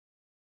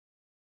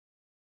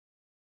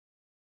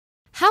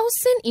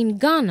Housing in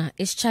Ghana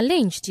is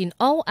challenged in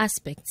all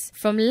aspects,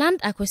 from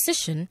land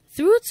acquisition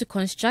through to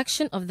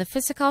construction of the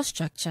physical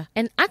structure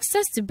and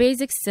access to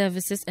basic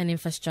services and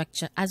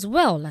infrastructure, as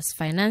well as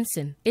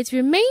financing. It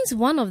remains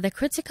one of the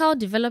critical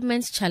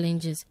development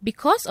challenges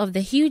because of the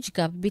huge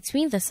gap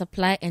between the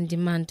supply and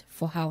demand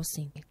for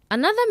housing.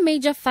 Another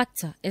major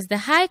factor is the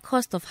high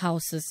cost of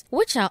houses,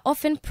 which are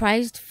often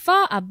priced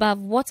far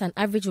above what an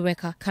average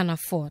worker can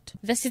afford.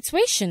 The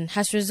situation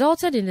has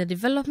resulted in the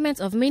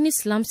development of many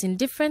slums in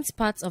different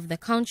parts of the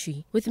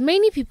country, with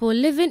many people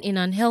living in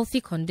unhealthy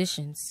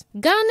conditions.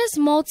 Ghana's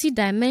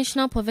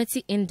multi-dimensional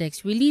poverty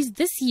index released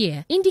this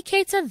year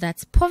indicated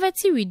that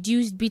poverty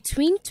reduced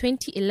between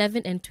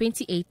 2011 and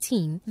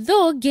 2018,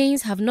 though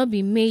gains have not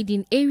been made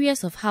in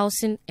areas of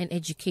housing and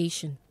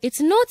education. It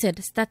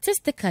noted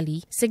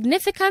statistically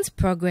significant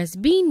progress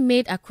being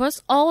made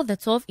across all the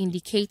 12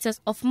 indicators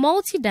of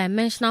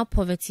multi-dimensional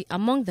poverty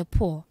among the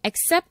poor,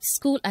 except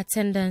school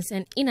attendance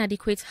and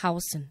inadequate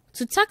housing.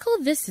 To tackle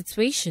this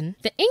situation,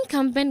 the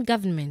incumbent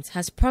government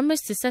has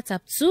promised to set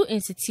up 2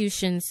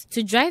 institutions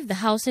to drive the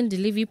housing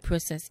delivery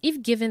process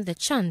if given the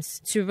chance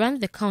to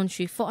run the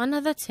country for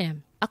another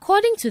term.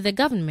 According to the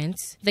government,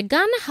 the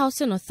Ghana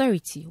Housing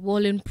Authority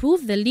will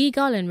improve the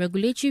legal and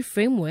regulatory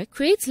framework,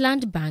 create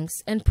land banks,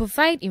 and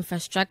provide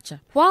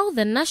infrastructure, while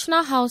the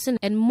National Housing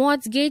and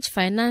Mortgage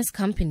Finance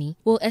Company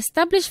will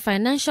establish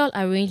financial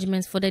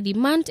arrangements for the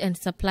demand and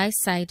supply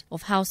side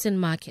of housing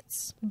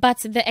markets. But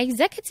the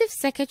Executive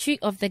Secretary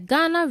of the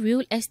Ghana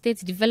Real Estate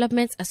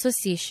Development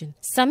Association,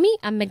 Sami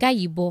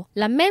Amegayibo,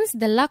 laments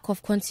the lack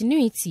of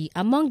continuity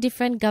among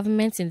different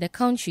governments in the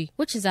country,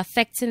 which is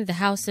affecting the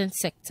housing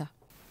sector.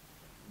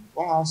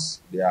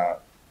 Whilst there are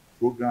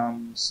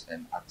programs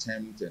and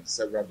attempts and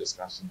several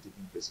discussions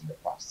taking place in the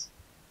past,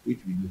 which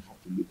we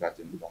have to look at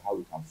and look at how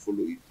we can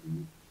follow it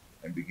through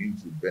and begin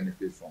to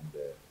benefit from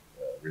the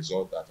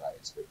result that are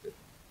expected.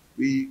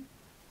 We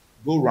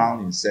go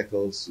round in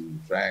circles to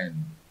try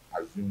and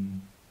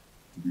assume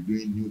to be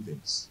doing new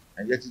things,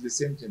 and yet it's the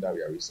same thing that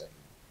we are recycling.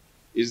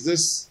 Is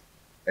this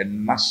a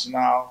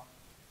national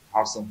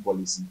housing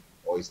policy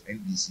or is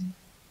NDC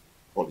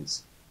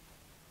policy?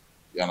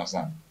 You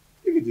understand?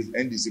 If it is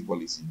NDC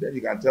policy, then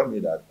you can tell me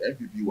that the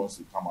NPP wants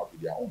to come up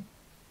with their own.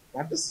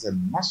 But this is a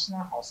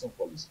national housing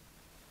policy.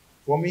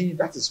 For me,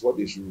 that is what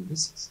they should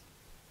visit.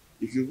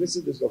 If you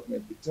visit this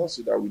document, it tells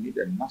you that we need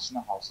a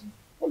national housing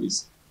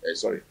policy.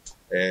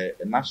 A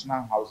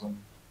national housing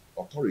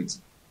authority.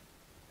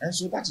 And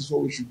so that is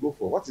what we should go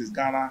for. What is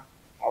Ghana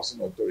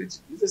Housing Authority?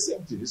 It's the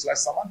same thing. It's like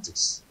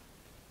semantics.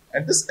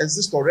 And this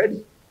exists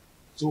already.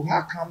 So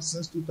how come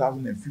since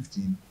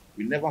 2015,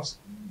 we never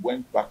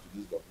went back to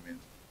this document?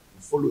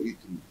 Follow it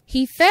through.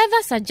 He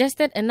further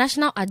suggested a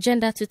national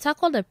agenda to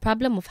tackle the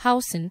problem of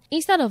housing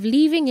instead of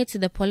leaving it to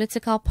the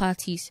political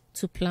parties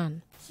to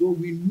plan. So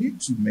we need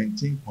to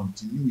maintain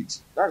continuity.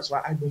 That's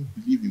why I don't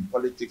believe in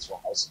politics for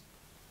housing.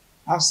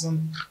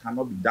 Housing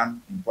cannot be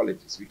done in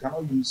politics. We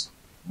cannot use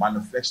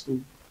manifesto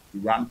to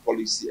run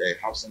policy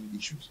housing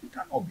issues. It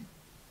cannot be.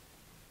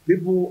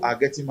 People are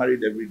getting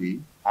married every day.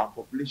 Our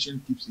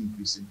population keeps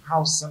increasing.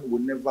 Housing will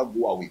never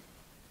go away.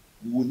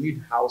 We will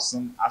need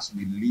housing as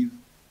we live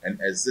and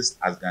exist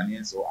as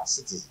Ghanaians or as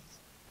citizens.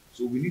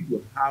 So we need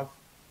to have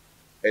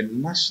a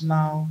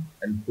national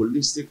and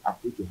holistic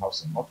approach to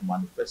housing, not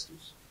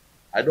manifestos.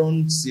 I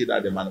don't say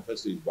that the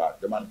manifesto is bad.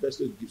 The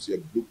manifesto gives you a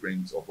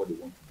blueprint of what they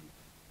want to do.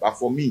 But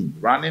for me,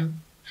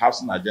 running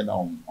housing agenda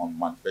on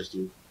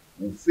manifesto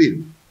will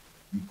fail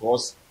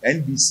because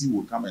NDC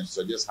will come and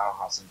suggest how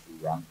housing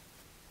should run.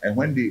 And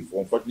when they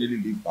unfortunately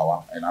leave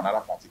power and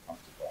another party comes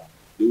to power,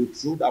 they will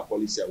throw that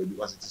policy away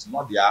because it is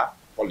not their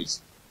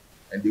policy.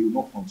 And they will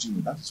not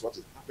continue. That is what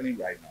is happening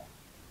right now.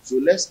 So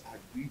let's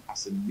agree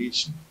as a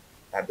nation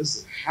that this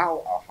is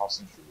how our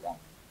housing should run,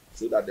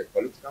 so that the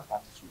political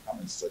parties will come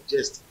and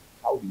suggest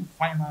how we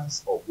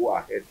finance or go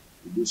ahead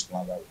with those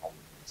plans that we have in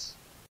place.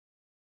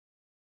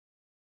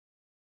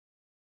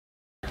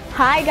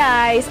 Hi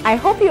guys, I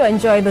hope you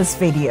enjoyed this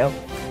video.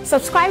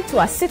 Subscribe to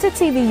our Citi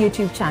TV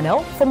YouTube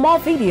channel for more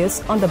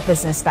videos on the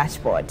Business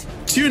Dashboard.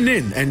 Tune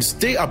in and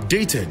stay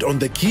updated on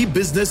the key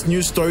business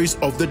news stories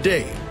of the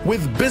day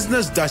with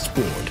Business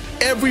Dashboard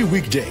every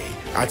weekday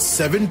at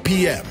 7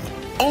 p.m.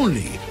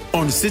 only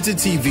on Citi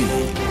TV.